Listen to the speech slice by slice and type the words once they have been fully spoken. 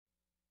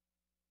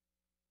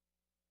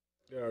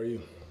How are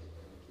you?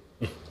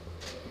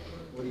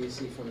 What do you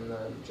see from the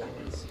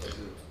Giants?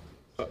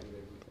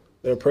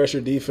 They're a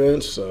pressure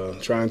defense.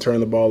 Try and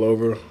turn the ball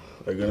over.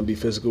 They're going to be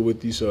physical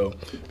with you, so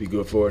be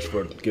good for us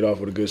for get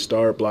off with a good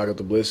start, block out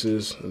the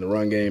blitzes, and the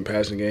run game,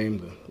 passing game,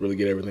 to really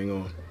get everything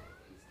on.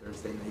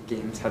 Thursday night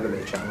games, how do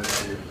they challenge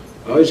you?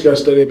 You just got to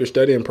study up your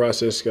studying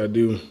process. Got to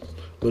do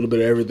a little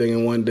bit of everything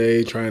in one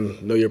day. Try and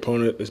know your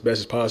opponent as best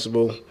as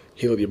possible,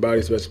 heal your body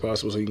as best as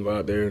possible, so you can go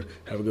out there and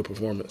have a good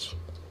performance.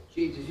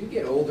 Chiefs, as you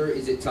get older,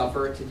 is it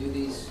tougher to do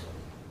these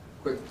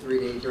quick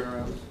 3-day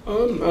turnarounds?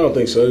 I don't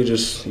think so. You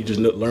just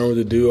learn what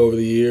to do over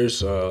the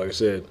years. Like I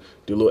said,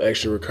 do a little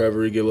extra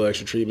recovery, get a little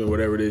extra treatment,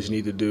 whatever it is you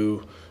need to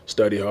do.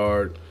 Study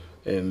hard,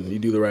 and you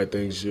do the right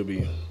things, you'll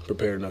be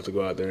prepared enough to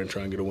go out there and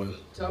try and get a win.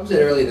 Tom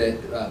said earlier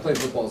that playing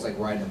football is like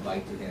riding a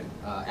bike to him.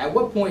 At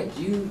what point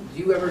do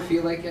you ever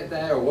feel like at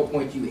that, or what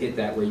point do you hit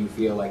that where you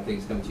feel like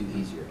things come to you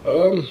easier?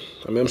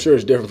 I'm sure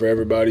it's different for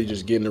everybody.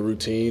 Just getting the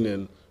routine,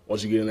 and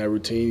once you get in that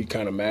routine, you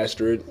kind of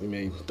master it. You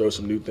may throw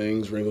some new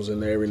things, wrinkles in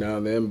there every now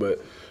and then, but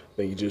I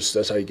think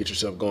that's how you get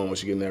yourself going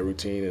once you get in that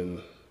routine and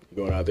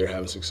you're going out there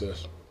having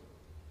success.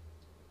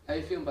 How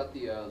you feeling about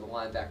the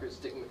linebackers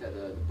sticking with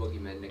that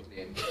boogeyman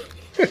nickname?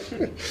 I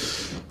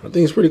think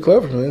it's pretty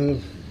clever,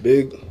 man.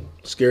 Big,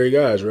 scary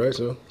guys, right?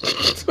 So.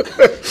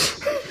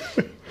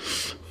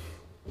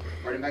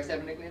 Running backs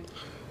have a nickname?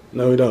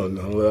 No, we don't.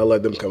 No, I'll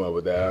let them come up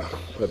with that. I'll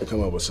let them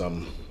come up with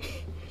something.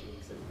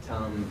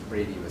 Tom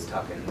Brady was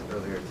talking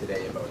earlier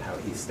today about how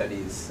he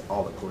studies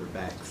all the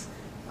quarterbacks.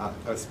 I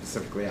was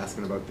specifically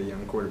asking about the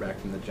young quarterback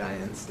from the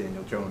Giants,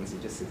 Daniel Jones. He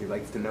just says he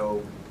likes to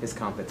know his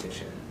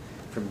competition.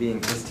 From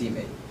being his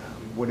teammate,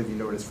 what have you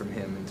noticed from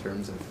him in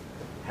terms of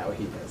how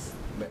he does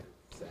that?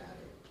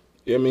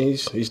 Yeah, I mean,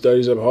 he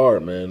studies up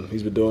hard, man.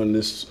 He's been doing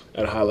this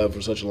at a high level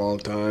for such a long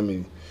time.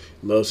 He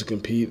loves to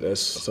compete.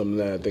 That's something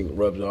that I think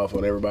rubs off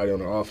on everybody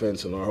on our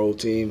offense and our whole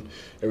team.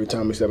 Every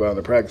time we step out on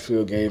the practice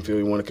field, game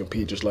field, we want to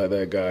compete just like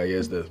that guy. He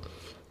has the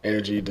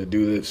energy to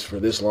do this for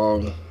this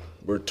long.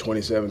 We're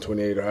 27,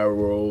 28, or however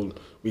we're old.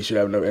 We should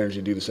have enough energy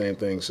to do the same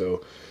thing.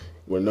 So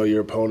you want to know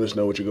your opponents,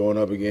 know what you're going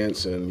up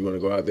against, and you want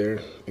to go out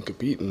there and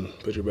compete and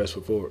put your best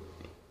foot forward.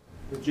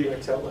 With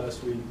GX out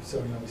last week, so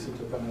obviously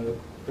took on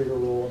a bigger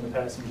role in the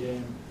passing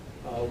game.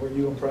 Were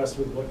you impressed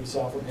with what you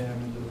saw from him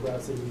and the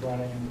routes that he was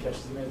running and the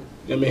catches he made?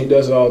 I mean, he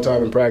does it all the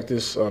time in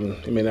practice.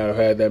 He may not have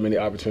had that many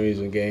opportunities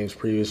in games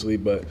previously,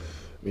 but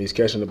he's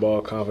catching the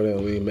ball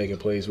confidently, making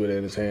plays with it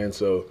in his hands.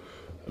 So,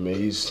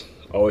 he's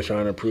always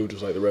trying to improve,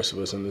 just like the rest of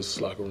us in this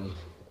locker room.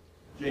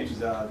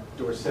 James,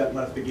 Dorsett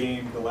left the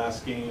game, the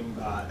last game.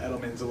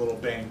 Edelman's a little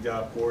banged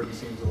up. Gordon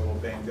seems a little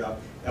banged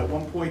up. At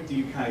one point, do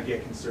you kind of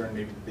get concerned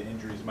maybe the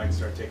injuries might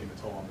start taking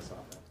a toll on this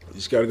offense? You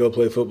just got to go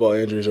play football.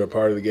 Injuries are a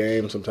part of the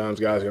game. Sometimes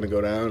guys are going to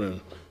go down,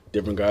 and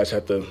different guys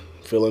have to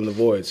fill in the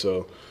void.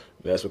 So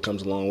that's what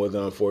comes along with it,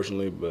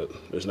 unfortunately. But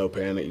there's no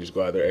panic. You just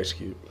go out there and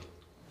execute.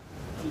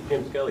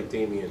 James, a guy like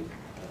Damien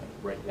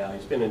right now,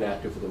 he's been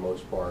inactive for the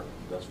most part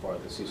thus far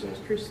this season. I was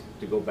curious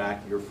to go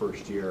back to your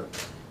first year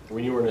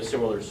when you were in a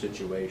similar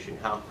situation,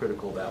 how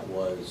critical that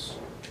was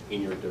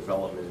in your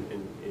development.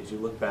 And as you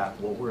look back,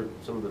 what were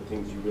some of the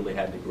things you really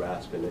had to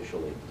grasp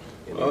initially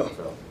in the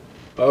NFL?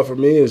 For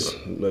me, is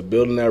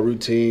building that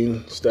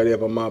routine, study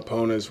up on my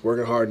opponents,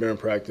 working hard during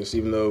practice.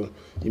 Even though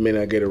you may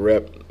not get a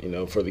rep,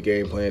 for the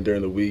game plan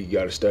during the week, you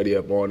got to study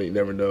up on it. You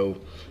never know,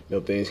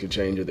 things can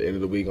change at the end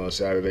of the week on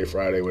Saturday,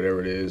 Friday, whatever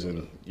it is,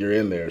 and you're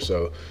in there.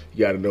 So you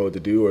got to know what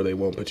to do, or they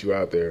won't put you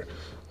out there.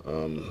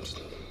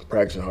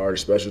 Practicing hard,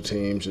 special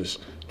teams, just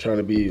trying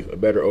to be a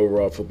better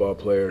overall football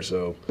player.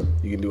 So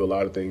you can do a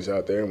lot of things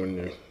out there. When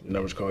your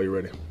numbers call, you're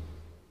ready.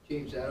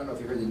 James, I don't know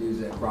if you heard the news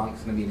that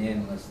Gronk's going to be an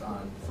analyst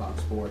on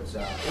Fox Sports.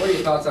 What are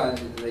your thoughts on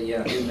him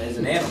as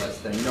an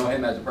analyst and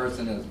him as a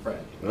person and as a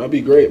friend? That'd be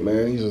great,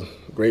 man. He's a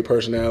great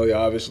personality,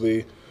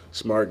 obviously,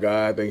 smart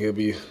guy. I think he'll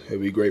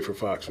be great for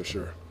Fox for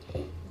sure.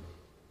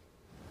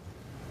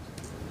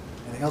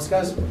 Anything else,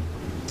 guys? All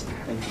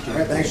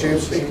right, thanks,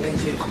 James.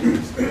 Thanks,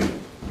 James.